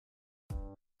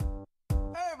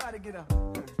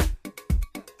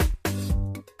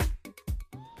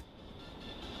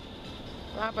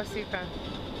Labas, Vika.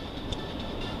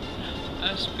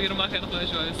 Aš pirmą kartą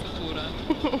važiuoju su fūra.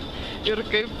 Ir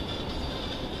kaip?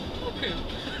 O kaip?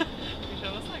 Kaip čia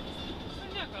pasakys?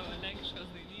 Nieko, lenkiškas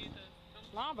dainytės.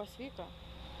 Labas, Vika.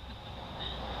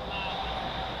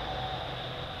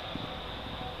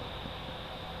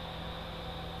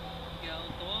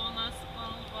 Geltona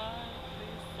spalva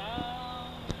tai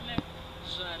saulė,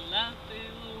 žalia tai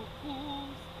laukų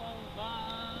spalva,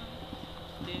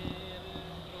 ir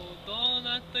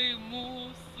raudona tai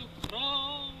mūsų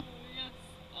kraujas,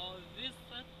 o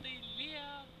visa tai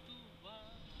Lietuva.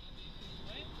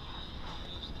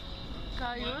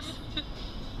 Ką jūs?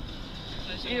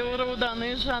 Jau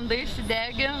raudonai žandai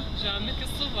įsidegė. Žemė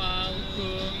suvalkų,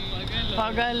 pagaliau.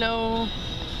 Pagaliau.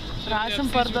 Rasim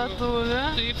parduotuvę.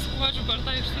 Taip, skuodžiu per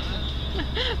tą išsitę.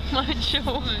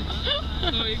 Mačiau.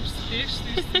 Tu išsitiešti,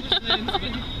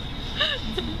 išsimuždai.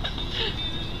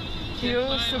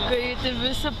 Jūsų kaiti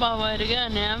visi pavargė,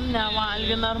 ne?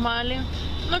 Nevalgė normaliai.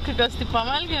 Nu, kai kas tai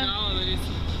pavalgė? Ką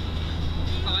darysim?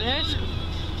 Pavalgė?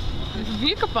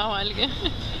 Vyka pavalgė.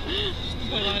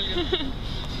 Pavalgė.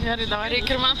 Gerai, dabar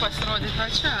reikia ir man pasirodyti. O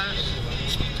čia aš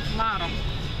varom.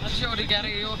 Aš žiauriai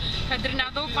gerai jau, kad ir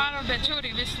nedaug varom, bet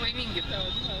žiauriai visi laimingi.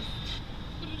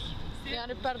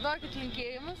 Gerai, perduokit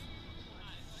linkėjimus.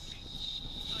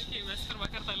 Okei, mes pirmą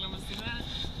kartą limuzinę.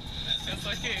 Kas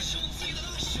okei. Aš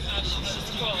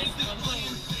susikolas.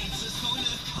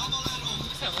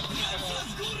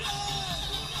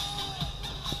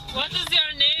 What is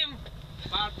your name?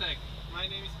 Bartek. My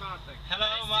name is Bartek. Hello,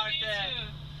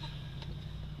 Bartek.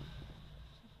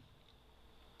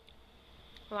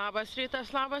 Labas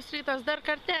rytas dar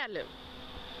kartelį.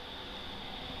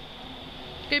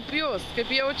 Kaip jūs, kaip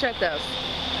jaučiatės?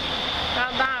 Ką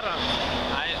daro?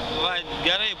 Ai, va,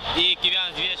 gerai, iki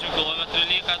 120 km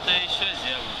lyka, tai išvis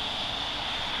jėgų.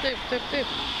 Taip.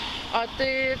 O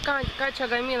tai ką čia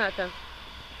gaminate?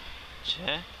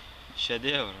 Čia?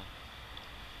 Šedevrą.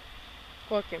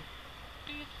 Kokį?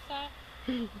 Pizza.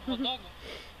 Hotdogą.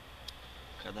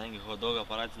 Kadangi hotdogą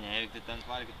aparatį neįveikti, ten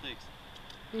valgyti taiks.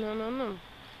 Nu.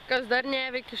 Kas dar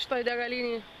neveikia šitoj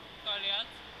degalinėj? Tualet.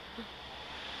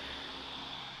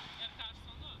 Ir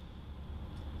karšto vanduo.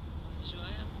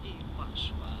 Važiuojam į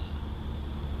Pašvą.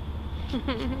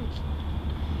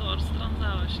 Nors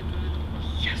tranzavo šitą vidų.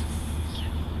 Yes!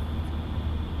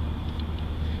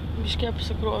 Biškį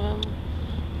apsikrovėm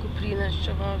kuprynės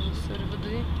čia važus ir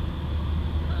vidui.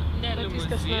 Ne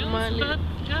viskas limuzinas, normaliai. bet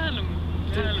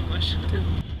galim aš.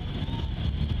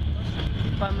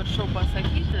 Pamiršau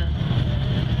pasakyti,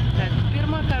 kad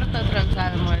pirmą kartą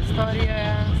transavimo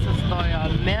istorijoje sustojo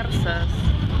Mersas.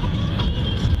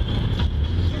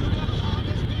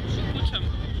 Pučiam.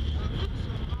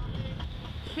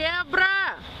 Chebra!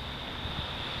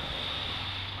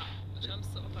 Pučiam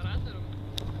su operatorium.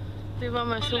 Tai va,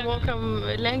 mes jau mokam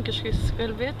lenkiškai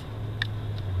kalbėti.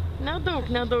 Nedaug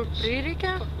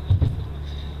prireikia.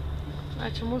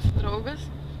 Ačiū mūsų draugas.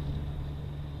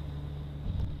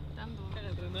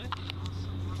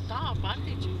 Da,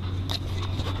 pateičiai.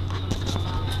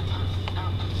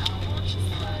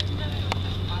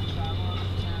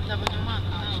 Dabar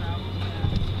nematau.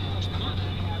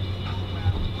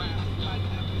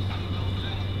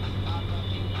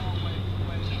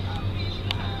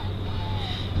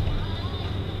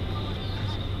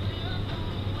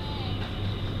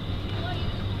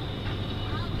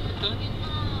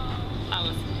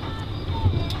 Labas.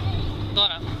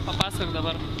 Dora, papasakok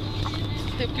dabar.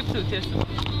 Taip, kaip tu jautiesi?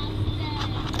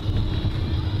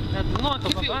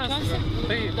 Kaip jaučiuosi?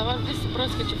 Dabar visi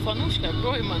supras, kad čia fanuškė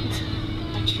groji man.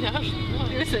 Ačiū, ne aš.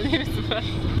 Visi supras.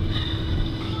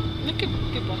 Nu kaip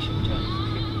aš jaučiuosi?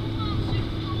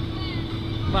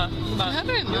 Va,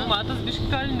 Gerai, jau matas biškį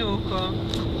kalniuko.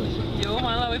 Jau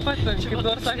man labai patinka, kaip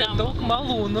Dora sakė, daug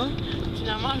malūnų. Čia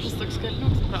nemažas toks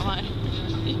kalniukas pravarė.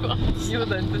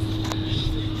 Judantis.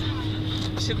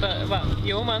 Šitą, va,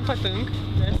 jau man patinka,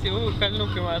 nes jau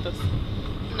kalniukai matas.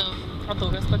 Nu. O tau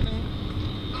kas patinka?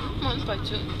 Man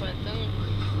patinka.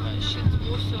 Šit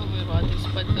mūsų vairuotojas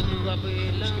patinka labai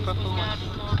lengvas.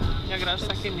 Negražus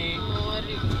sakiniai.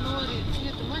 Nori,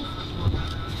 tu man.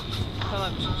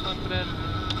 Palauk, aš noriu priartinti.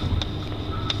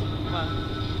 Va,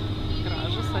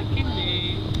 gražus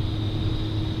sakiniai.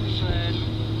 Žali.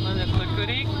 Man ir tokių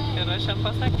reikia ir aš jam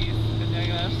pasakysiu, kad jie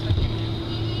gražus sakiniai.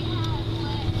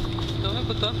 Įdomi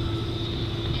būtų.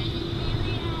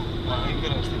 Man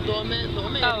gražus. Įdomi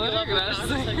Tau yra gražus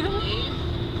sakiniai.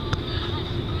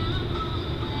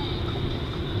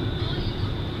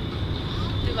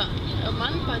 Tai va,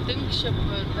 man patinka šiaip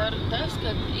dar tas,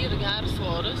 kad yra geras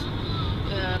oras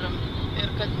Ir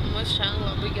kad mus šiandien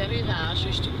labai gerai veža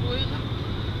iš tikrųjų.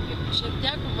 Šiek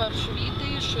tiek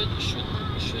Varšuvytai,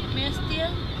 Šutmiestyje.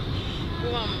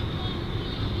 Buvom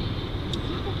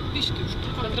biškį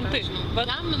užtruko.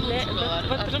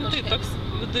 Vat rimtai, toks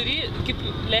vidury, kaip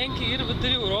Lenkija ir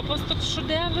vidury Europos toks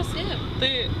šudelis,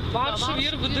 tai Varšuvė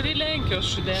ir vidury Lenkijos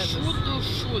šudelis.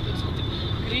 Šūdas.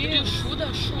 Vidury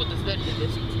šūdas dar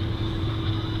didesnis.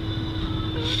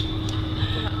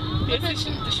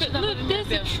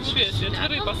 Tiesiai šviesiai,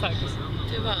 atvirai pasakęs.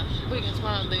 Tai va, baigęs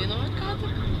mano dainuot ką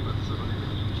tik.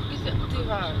 Tai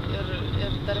va,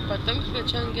 ir dar patinka, kad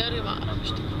čia gerai varom.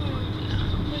 Iš tikrųjų,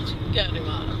 gerai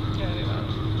varom. Gerai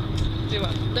varom. Tai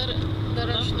va. Dar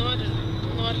aš noriu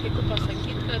kai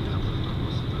pasakyti, kad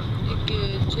iki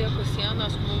Čekų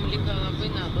sienos mums liko labai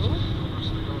nedaug.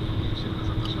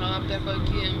 Gal apie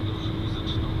kokį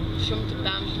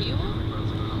 105 kilų.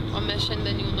 O mes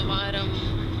šiandien jau nuvarėm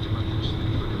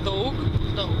daug,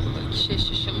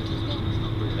 600 gal.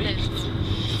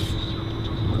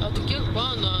 O tu kiek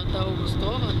buvo nuo tavo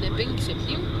Augustovo? Ne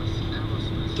 5-7?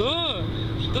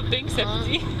 2-5-7.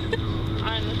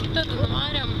 Ai, nu tik tada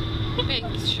nuvarėm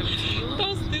 500 kilų.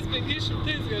 Tos tais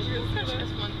 500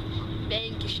 Kažkas man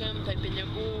 500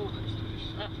 pinigų.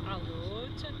 Alu,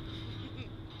 čia.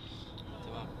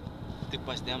 Tik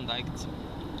pasidėjom daiktus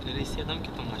ir įsėdam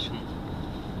kitą mašiną.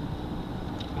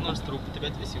 Nors truputį,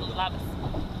 bet visi juda. Labas.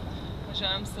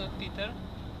 Važiuojam su Peter.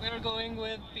 We're going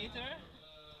with Peter.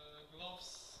 Gloves,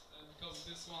 because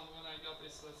this one, when I got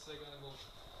this, let's say, gonna go.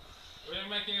 We're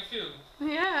making a film.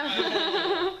 Yeah.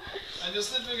 And you're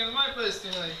sleeping in my place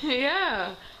tonight.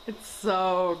 Yeah. It's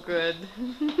so good.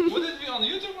 Would it be on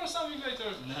YouTube or something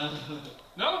later? No.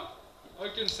 No? I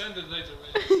can send it later,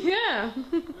 maybe. Yeah.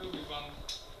 It'll be fun.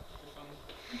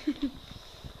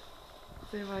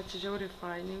 Tai va, čia žiauriai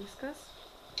fainai viskas.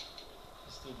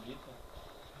 Stulbyta.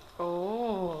 O.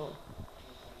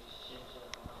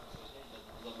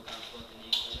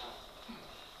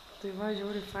 Tai va,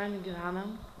 žiauriai fainai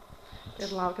gyvenam. Ir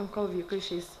laukiam, kol vyko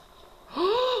išeis.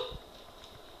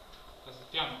 That's a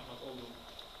piano, not album.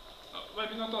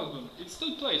 Maybe not album. It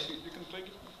still plays. You can play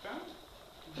it with piano?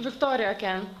 Victoria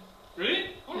can. Really?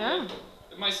 Okay. Yeah.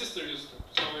 My sister used to,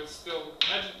 so it's still.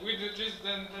 We just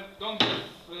then don't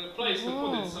have place to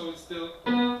put it, so it's still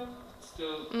here.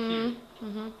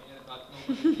 Yeah, but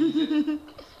nobody uses it.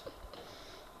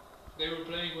 They were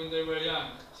playing when they were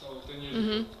young, so 10 years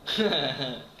ago.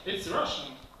 It's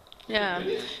Russian. Yeah.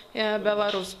 Really? Yeah,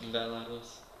 Belarus.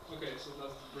 Belarus. Okay, so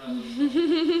that's the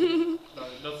brand.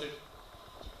 That's it.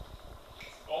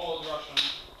 It's all Russian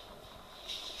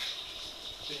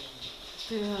thing.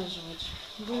 Tai va, žodžiu.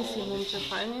 Baisiai mums čia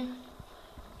fainai.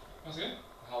 What's it?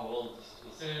 How old is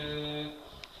this?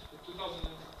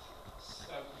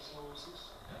 2007, so 6.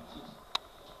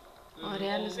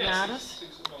 Orelis geras.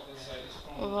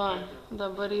 Va,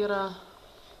 dabar yra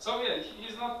So yeah,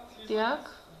 he's not tiek.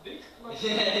 big, but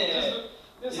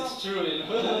It's true, you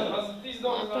know. but these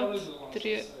dogs are little ones.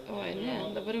 Oi,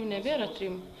 ne, dabar jau nebėra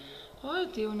 3. Oi,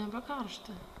 tai jau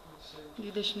nebekaršta.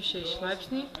 26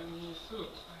 laipsniai.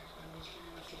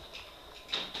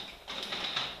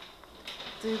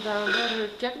 Tai dabar,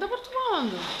 kiek dabar tų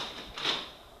valandų?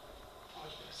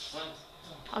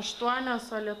 8,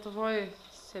 o Lietuvoje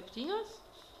 7?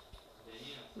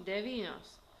 9.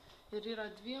 Ir yra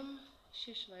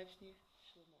 2-6 laipsniai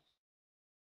šilumos.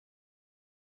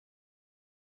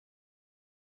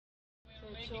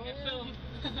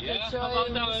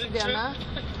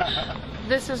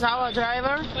 This is our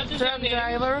driver, truck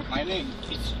driver. My name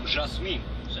is Jasmine.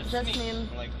 Jasmine.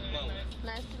 Like flower.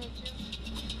 Nice to meet you.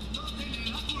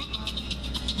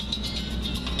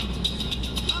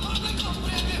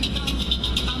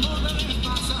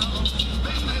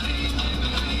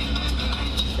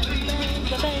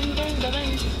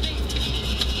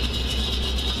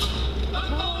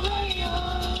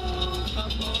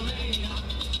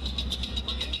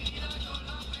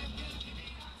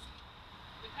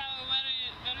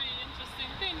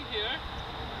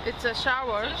 It's a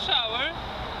shower. It's a shower.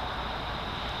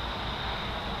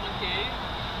 Okay.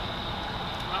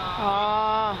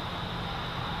 Oh.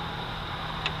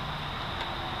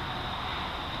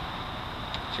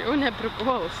 Čia jau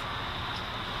neprikolas.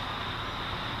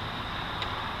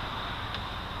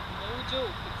 No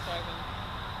joke, kaip sakant.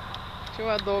 Čia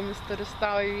va Domis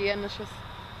turistauja vienišas.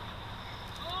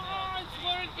 Oh, it's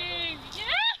working!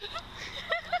 Yeah!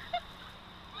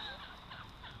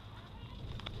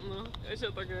 Nu, čia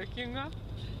tokia juokinga.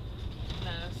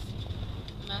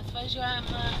 Mes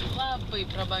važiuojame labai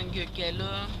prabangiu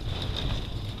keliu.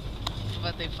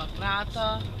 Va taip pakrato.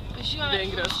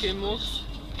 Vengrijos kaimus.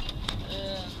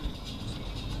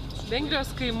 Vengrijos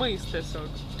kaimais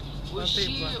tiesiog. Už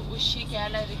šį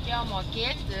kelią reikėjo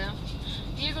mokėti.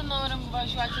 Jeigu norim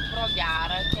važiuoti pro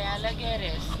gerą kelią,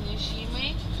 geresnį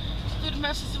žymiai,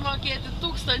 turime susimokėti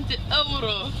 1000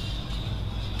 eurų.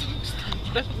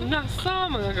 1000.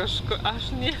 Nesąmonė kažko,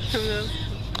 aš niekam nes.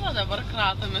 Na dabar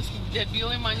kratomės kaip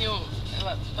debilai, man jau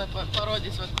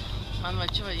parodys, man va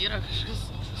čia yra kažkas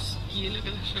skyli,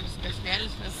 kažkoks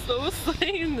kasnėlis.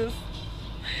 Sausainis.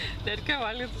 Tai reikia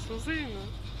valgyti sausainį.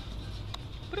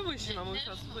 Privaišina mums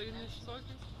šios sausainius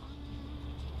visokius.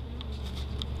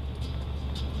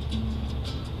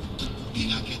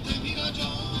 Mira que te miro yo.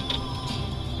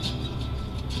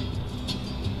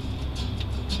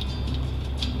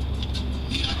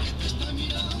 Mira que te está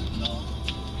mirando.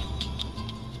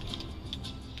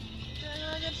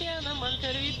 Piena, man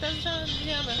karvytas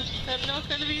žandieną,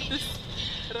 kalvytis.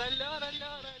 Ralio.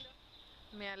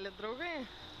 Mėly draugai,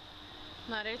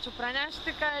 norėčiau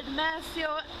pranešti, kad mes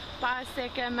jau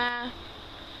pasiekėme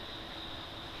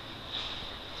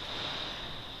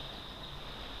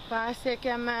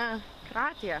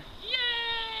Kroatiją.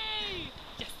 Jej!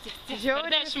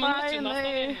 Žiauriai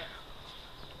fainai.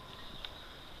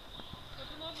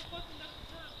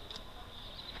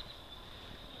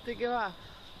 Taigi va,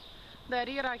 dar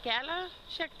yra kelio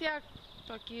šiek tiek,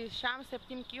 tokį šiam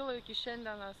 7 kilo iki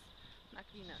šiandienos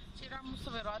nakvynės. Čia yra mūsų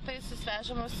vairuotojas, jis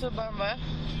vežamas su BMW.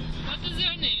 What is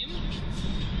your name?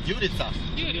 Jurica.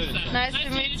 Nice to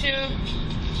meet you.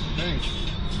 Thanks.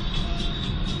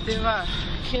 Tai va,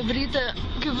 chebrytė,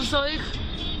 kaip visą laik,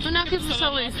 nu ne kaip visą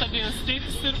laik. Nuostabiai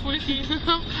nusteikus ir puikiai.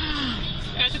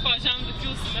 Ką tik važiavam du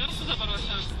kilus mersų, dabar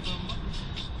važiavam su bomba.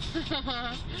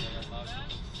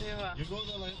 Tai va. You go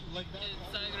there like that? It's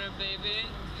Zagreb, baby.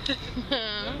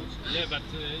 Yeah, but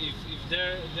if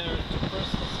there are two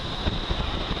persons.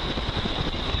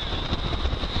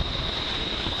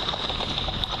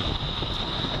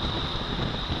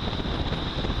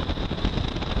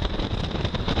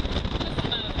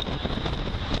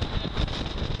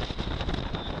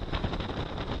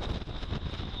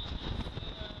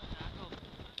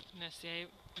 Nes jai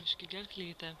biškį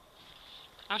gerklytė.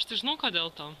 Aš tai žinau, kodėl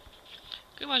to.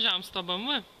 Kai važiavam su to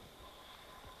BMW,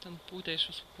 ten pūtė iš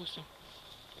visų pusių.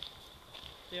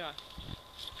 Tai va.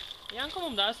 Janko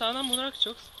mums davė savo namų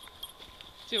rakčiuks.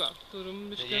 Tai va, turim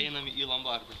biškį. Tai einam į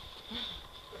Lombardą.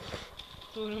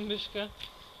 Turim biškį.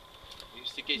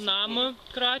 Išsikeisim. Namą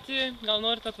Kroatijai. Gal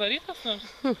norit atvaryt kas nors?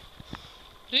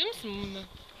 Priimsim mumi.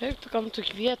 Kaip tu kam tu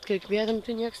kviet, kai kvietam,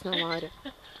 tai nieks nemarė.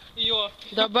 Jo.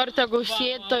 Dabar tegul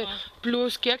sėdi,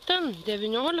 plius kiek ten?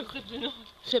 19? 17.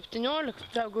 17,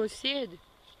 tegul sėdi.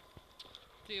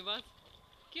 Tai va,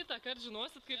 kitą kartą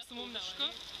žinosit, kaip su mum nešku.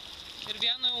 Ir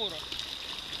 1 eurą.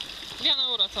 1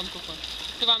 eurą centuko.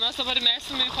 Tai va, mes dabar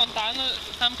mesime į fontaną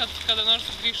tam, kad kada nors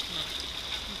sugrįžtume.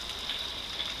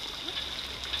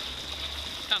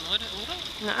 Ką nori, eurą?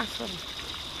 Ne, svarbu.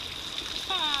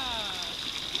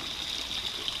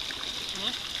 Nu,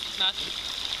 metai.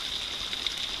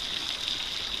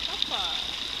 Opa.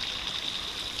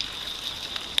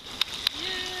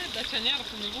 Bet čia nėra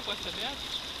pinigų pastebėti.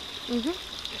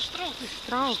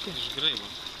 Ištraukti. Iš graibo.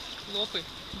 Lopai.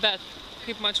 Bet,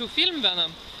 kaip mačiau film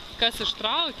vienam, kas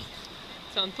ištraukė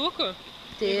centukų,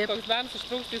 jeigu koks bernas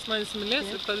ištrauks, tai jis man įsimylės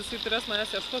ir tada jisai turės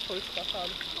manęs ieškoti po visą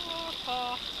pasaulį.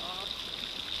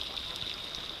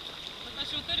 Bet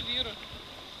aš jau tarp vyrų.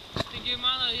 Taigi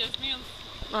mano Jasmins...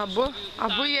 Abu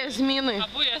Jasminai.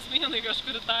 Abu Jasminai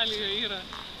kažkur Italijoje yra.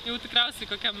 Jau tikriausiai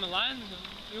kokiam Milanė.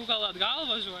 Jau gal atgal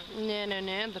važiuoja? Ne,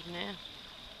 dar ne.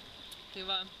 Tai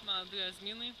va, mano 2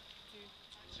 Jasminai.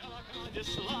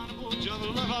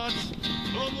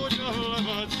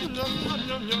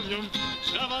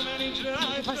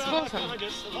 Pasiklausom.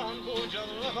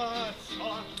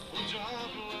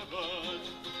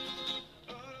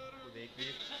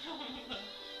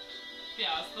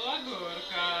 Pjasto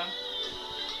agurką.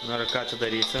 Nu ir ką čia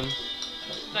darysim?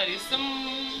 Darysim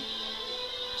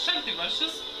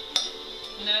šaltibarščius,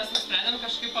 nes nusprendėm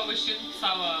kažkaip pavaišinti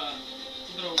savo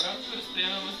draugą, kuris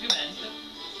priėmė mus gyventi.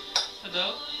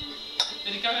 Todėl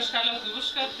reikėjo kažką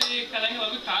lietuvišką, tai kadangi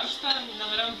labai karšta,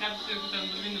 nenorėjom kepti ten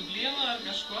bulvinių blynų ar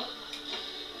kažko,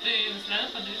 tai nusprendėm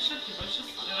padaryti šaltibarščius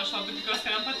ir aš labai tikiuosi,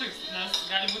 kad jam patiks, nes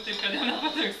gali būti taip, kad jam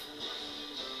nepatiks.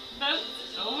 Bet,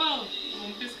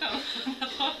 mums tai skanu,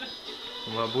 netoli.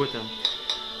 Va, būtent.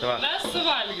 Mes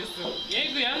suvalgysim.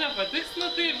 Jeigu jam nepatiks, nu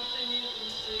tai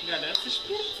galės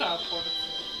išpirkti savo porciją.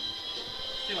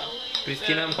 Tai va.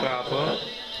 Priskynėm krapą.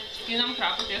 Skynėm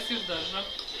krapą tiesiai iš daržo.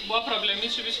 Buvo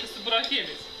problemyčių biškį su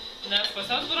burokėliais. Nes pas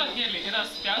jos burokėliai yra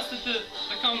supjaustyti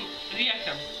tokiom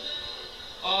riekiam.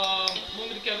 O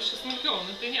mums reikėjo biškį smulkiau,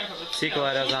 nu tai nieko, bet...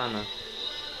 Ciklą rezaną.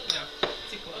 Jo,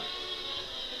 ciklą.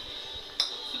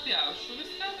 jo,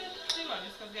 šulis kada, tai va,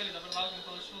 viskas gerai, dabar laukiam,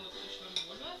 kol šulis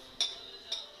važiuos.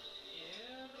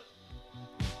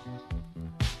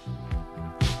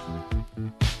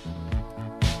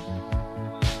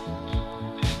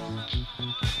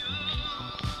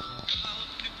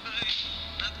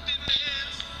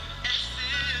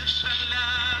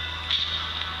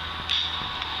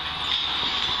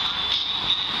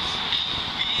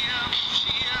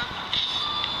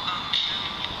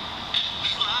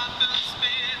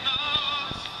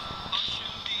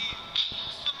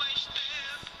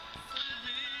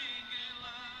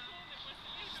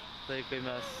 Tai kai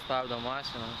mes stabdom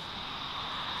mašinas.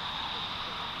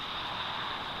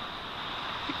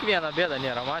 Tik viena bėda,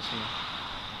 nėra mašinų.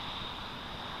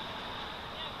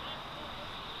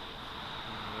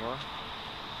 Va.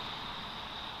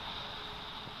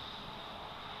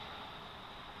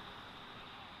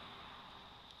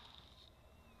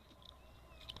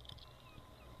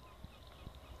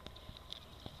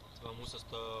 Tai va mūsų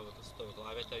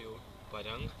stovyklavietę jau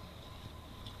parenk.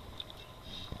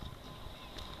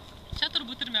 Čia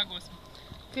turbūt ir mėgausim.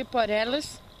 Kaip orelis.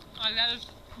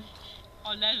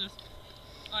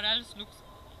 Orelis liuks.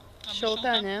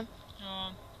 Šilta, ne? Jo.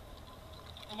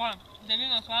 Va,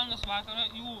 9 valandos vakaro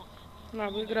jų.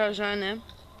 Labai gražu, ne?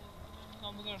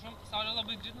 Labai gražu. Saulė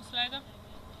labai greit nusileido.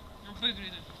 Labai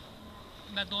greitai.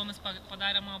 Bet Domis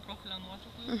padarė mano profilę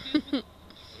nuotraukų.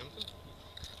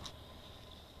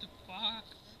 Tik pak.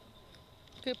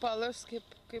 Kaip alus,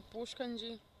 kaip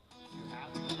užkandžiai.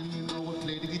 You know what,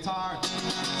 play the guitar.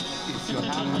 If you're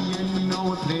happy and you know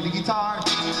what, play the guitar.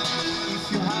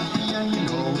 If you're happy and you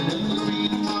know it and you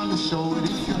really want to show it.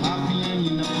 If you're happy and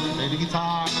you know it, play the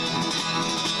guitar.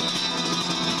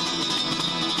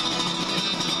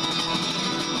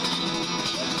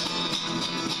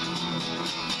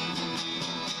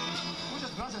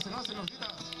 Muchas gracias, señorita.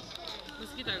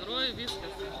 Paskytę groji,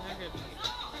 viskas. Negaip.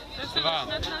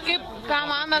 Kaip, ką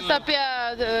manat apie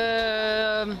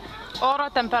oro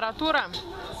temperatūrą?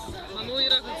 Manau,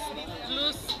 yra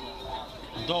plius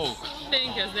Daug.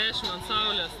 50 ant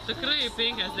saulės. Tikrai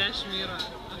 50 yra.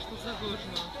 Aš tu sakau,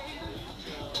 žinau.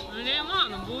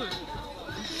 Neįmanom būti.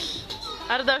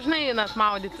 Ar dažnai einat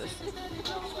maudytis?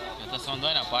 Tas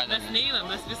vanduo nepadeda. Mes neinam,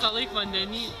 mes visą laiką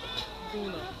vandenį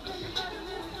būnam.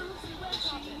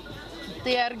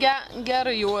 Tai ar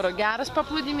gerai jūra? Geras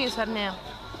paplūdimys, ar ne?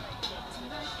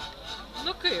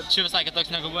 Nu kaip? Čia visai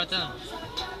kitoks negu buvo ten.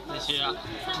 Nes čia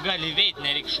gali veit,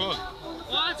 nereik šokt.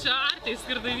 O, čia artai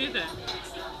skirdainytė.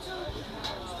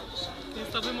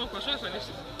 Jis labai moko šokt, man iš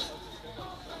tikrųjų.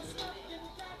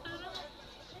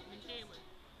 Linkėjimai.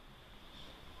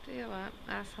 Tai va,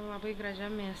 esam labai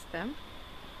gražiam mieste.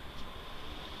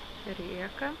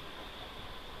 Rieka.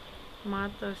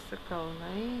 Matosi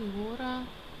kalnai, jūra.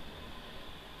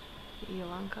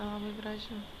 Įlanka labai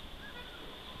graži.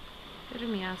 Ir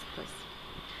miestas.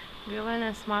 Gaila,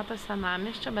 nes mato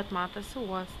senamiesčio, bet matosi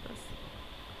uostas.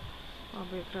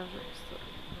 Labai gražus.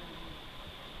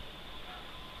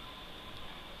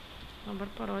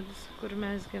 Dabar parodysiu, kur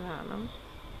mes gyvenam.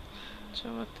 Čia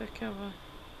va tokia va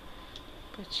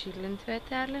pačilint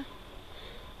vietelė.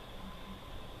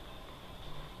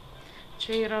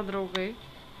 Čia yra draugai.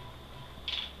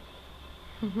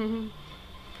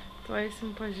 Tuo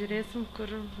eisim, pažiūrėsim,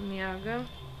 kur miega.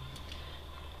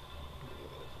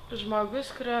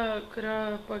 Žmogus,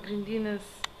 kurio pagrindinis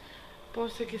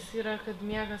posakis yra, kad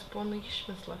miegas ponui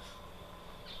išmislas.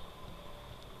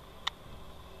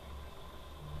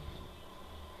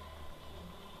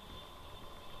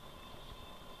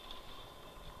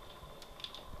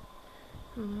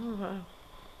 Nu va.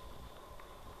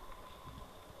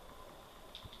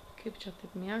 Kaip čia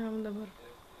taip miegam dabar?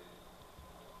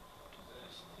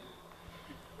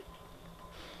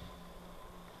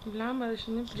 Blemba,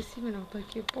 žinai, prisiminiau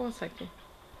tokį posakį.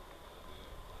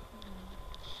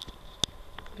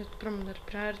 Bet pram dar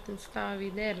priartins tavo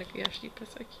veidelį, kai aš jį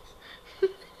pasakysiu.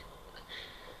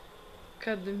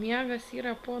 Kad miegas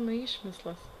yra pono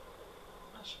išmislas.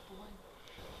 Aš puoju.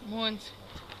 Monsi,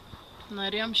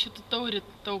 norėjom šitą taurį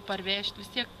tau parvežti, vis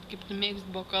tiek, kaip tu mėgst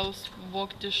bokalus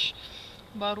vogti iš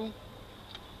barų.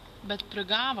 Bet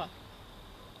prigavo,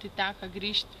 tai teka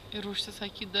grįžti ir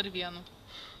užsisakyti dar vienu.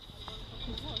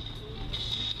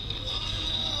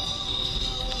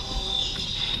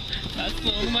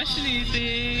 Paslaug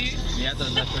mašinytai.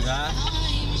 Vietos dafiga.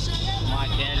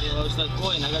 Makelį, o užtat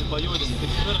kojį negali pajudinti,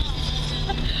 tik pirštus.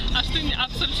 Aš tai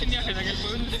absoliučiai nieko negaliu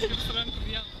pajudinti, tik su rankų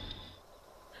vienu.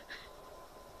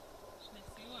 Aš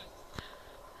nesijuoju.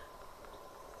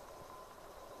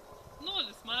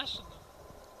 0 mašina.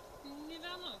 Nė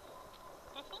vienu.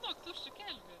 Pafilmuok tuščią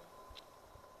kelį.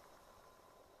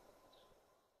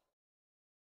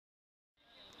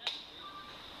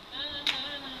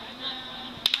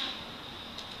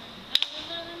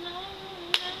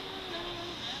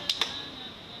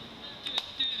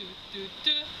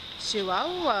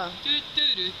 Chihuahua.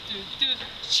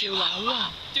 Chihuahua.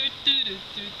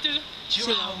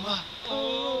 Chihuahua.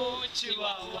 O,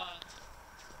 Chihuahua.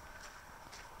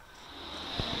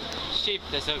 Šiaip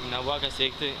tiesiog nebuvo kas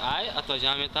veikti. Ai,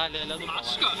 atvažiavom į Italiją ledų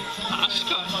pavalgyti.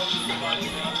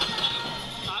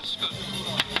 Taška.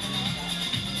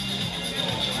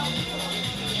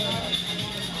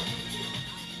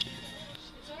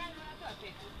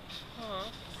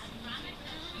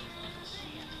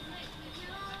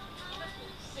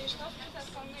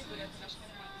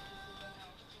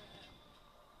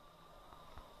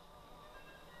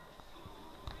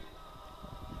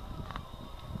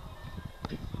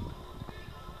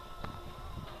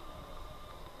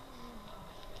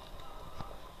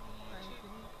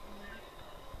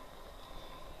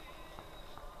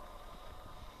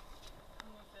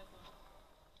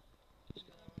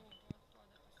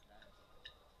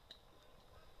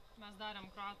 Mes darėm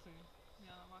Kroatui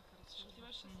vieną vakarą su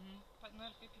šaltibarščiais. Nu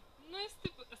ir kaip? Nu jis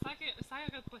taip sakė,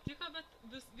 kad patiko, bet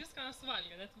viską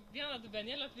nesuvalgė. Net vieną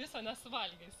dubenėlį viso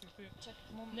nesuvalgė.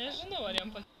 Nežinau, ar jam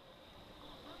patiko.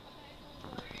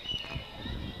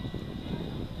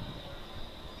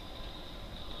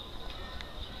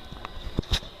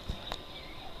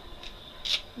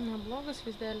 Neblogas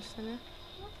vaizdelis, ne?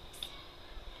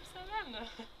 Savelna.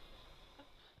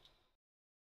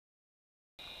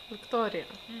 Viktorija.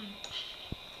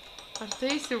 Ar tai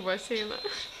eisi į baseiną?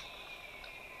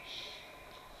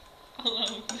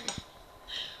 Palauk.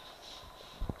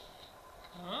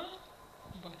 Ką?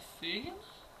 Baseiną?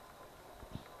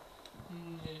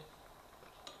 Ne.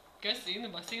 Kas eina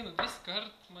į baseiną vis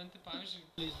kart? Man tai pavyzdžiui.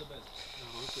 Please the best.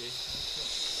 Okay.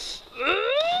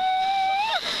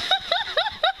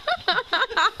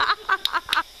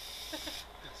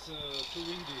 It's too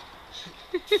windy.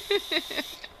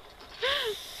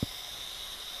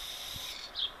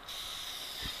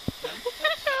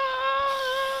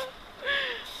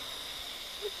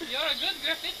 You're a good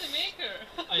graffiti maker.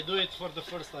 I do it for the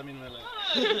first time in my life.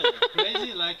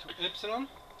 Crazy, like Epsilon.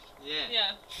 Yeah.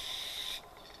 Yeah.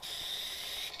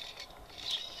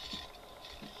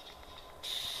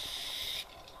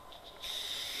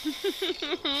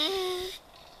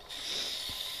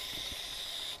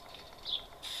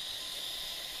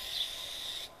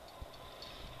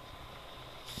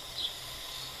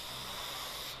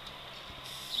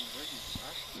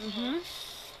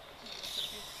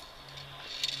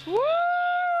 Woo!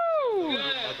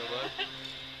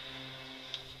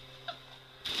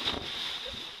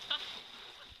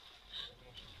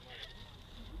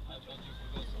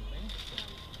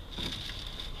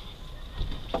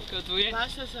 Kad we...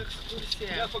 Klasės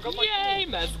ekskursija. Yay,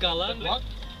 mes galam. What?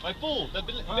 My pool, the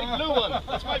big blue one.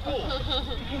 That's my pool.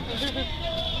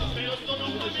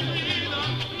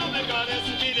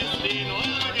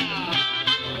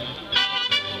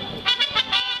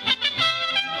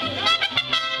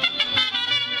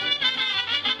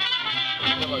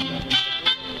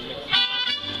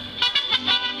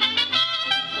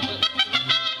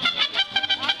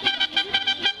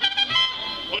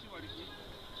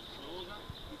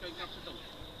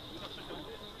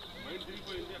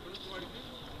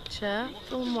 Čia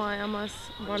filmuojamas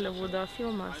Bolivudo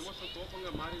filmas.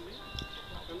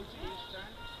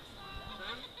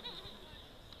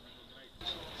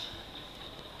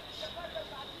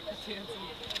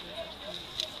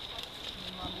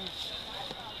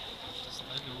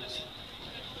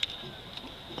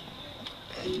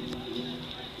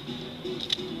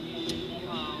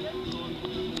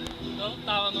 Gal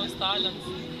tavo nuos talents.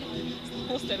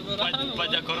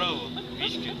 Padekoravo.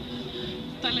 Biški.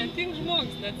 Talentingas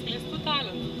žmogus, net skleistų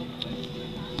talentų.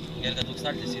 Ir kad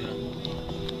tūkstantis yra.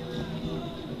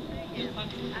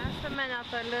 Esame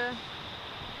netoli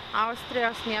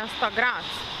Austrijos miesto Graz.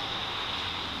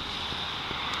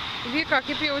 Vyko,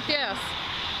 kaip jauties?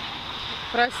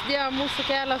 Prasidėjo mūsų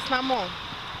kelias namo.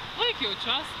 Laik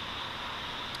jaučiuos.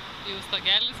 Jau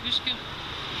stogelis biški.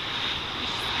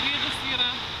 Išskrydus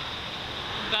yra.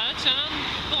 Bet šiandien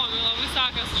įdomiai labai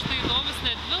sakas, štai įdomis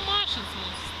net 2 mašinas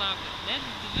mūsų stabdė. Net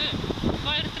 2.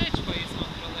 Va ir 3 paeis, man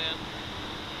atrodo.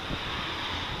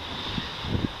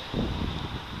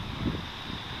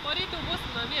 Poryt jau bus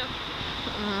namie.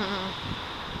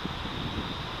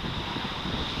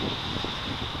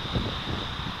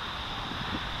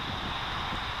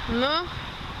 Nu,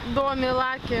 įdomi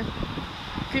Laki,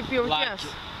 kaip jauties?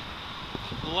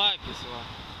 Lakis, va.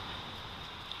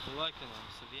 Lakinam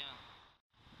su vienu.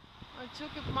 O čia,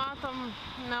 kaip matom,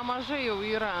 nemažai jau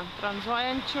yra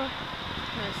tranzuojančių.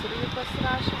 Mes irgi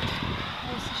pasirašėm.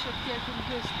 Mūsų šiek tiek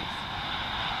ilgesnis.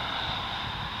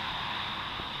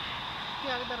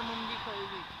 Kiek dar mums vyko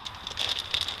įvykti?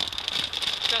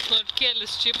 Kas nors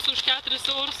kelis čipsų už 4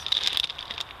 eurus.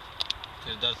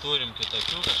 Ir dar turim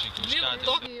kitokių kažkokių už 4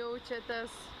 eurus.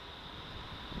 Jaučiatės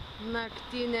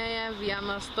naktinėje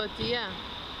Vienos stotyje?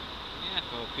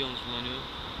 Nieko, piln žmonių.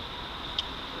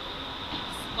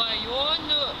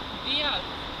 Svajonių vieta.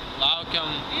 Laukiam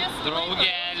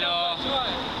draugelio.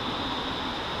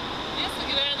 Visą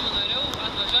gyvenimą norėjau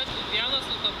atvažiuoti į Vienos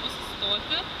autobusų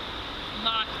stotį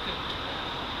naktį.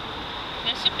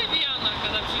 Ne šiaip į Vieną,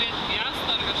 kad apžiūrėti miestą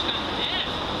ar kažką. Ne,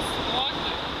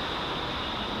 stotį.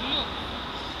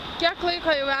 Kiek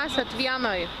laiko jau esat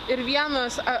Vienoj? Ir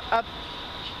Vienos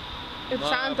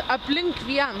aplink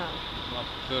Vieną? Nuo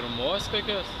pirmos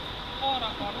kokios?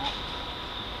 Porą parų.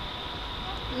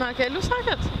 Na, kelių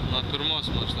sakėt? Nuo pirmos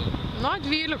maždaug. Nuo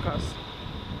 12.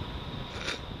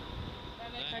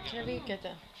 Ką čia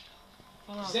veikiate?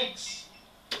 6.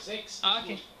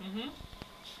 Okay.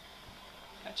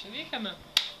 Ką čia veikiame?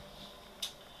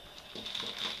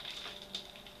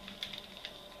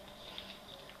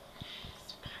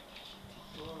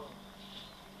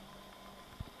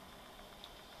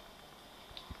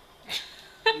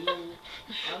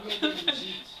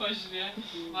 Pažiūrėk.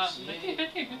 Va,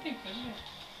 ateik, pažiūrėk.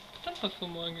 Tam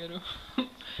pafilmuoju geriau.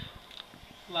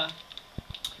 Va.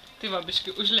 Tai va,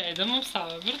 biškai užleidė mums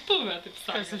savo virtuvę, taip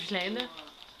sakant. Kas užleidė?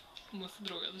 Mūsų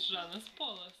draugas Žanas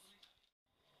Polas.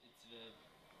 It's the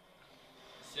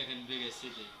second biggest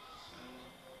city.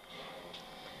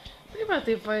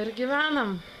 Taip va ir gyvenam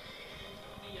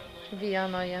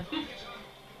Vienoje.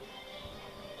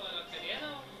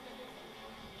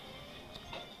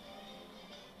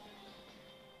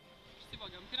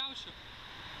 Išsivogėm kriaušių.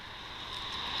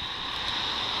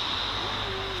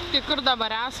 Tai kur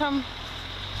dabar esam?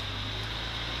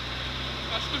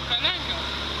 Kažkur Kalenkijos.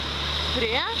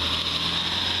 Prie?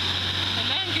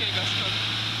 Kalenkijai kažkur.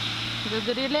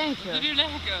 Vidury Lenkijos. Vidury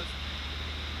Lenkijos.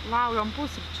 Valgom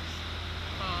pusryčius.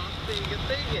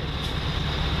 Taigi.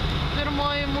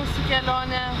 Pirmoji mūsų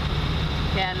kelionė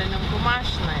kelininkų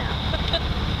mašinoje.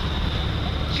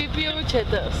 Kaip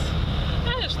jaučiatės?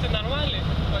 Ne, aš tai normaliai.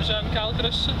 Važiuojam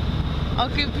kelkraščiu. O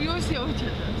kaip jūs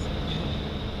jaučiatės?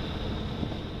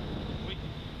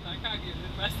 Na kągi,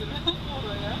 mes ir vėl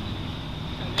poroje.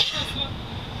 Kalėjimas va.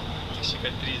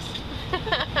 Šįkart 3.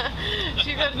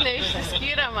 Šįkart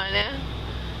neišsiskyrė mane.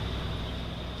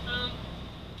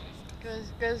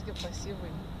 Kasgi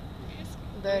pasyvai.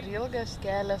 Dar ilgas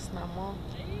kelias namo.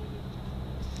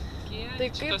 Tai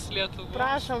kaip,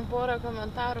 prašom porą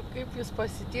komentarų, kaip jūs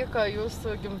pasitiko jūsų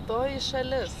gimtoji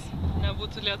šalis?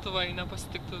 Nebūtų Lietuva, jei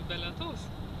nepasitiktų be lietaus.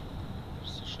 Ir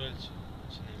su šalčiu.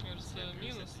 Ir su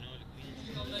minus.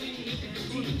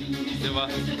 Tai va.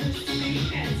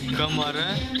 Kamara.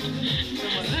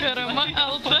 Karama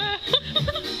LP.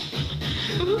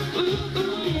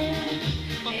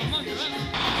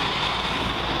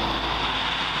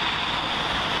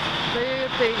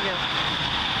 Taigi,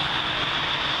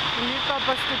 liko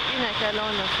paskutinė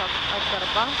kelionės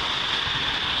atkarpa.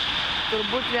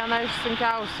 Turbūt viena iš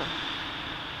sunkiausių.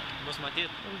 Bus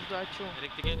matyt. Užduočių.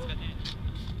 Reikia tikėtis, kad ne.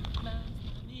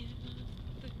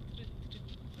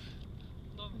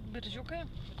 Biržiukai?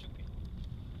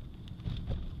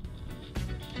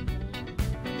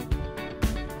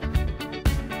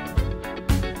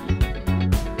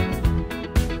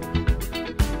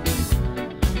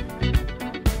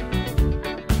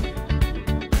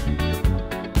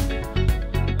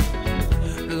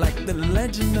 Like the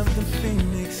legend of the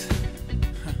phoenix.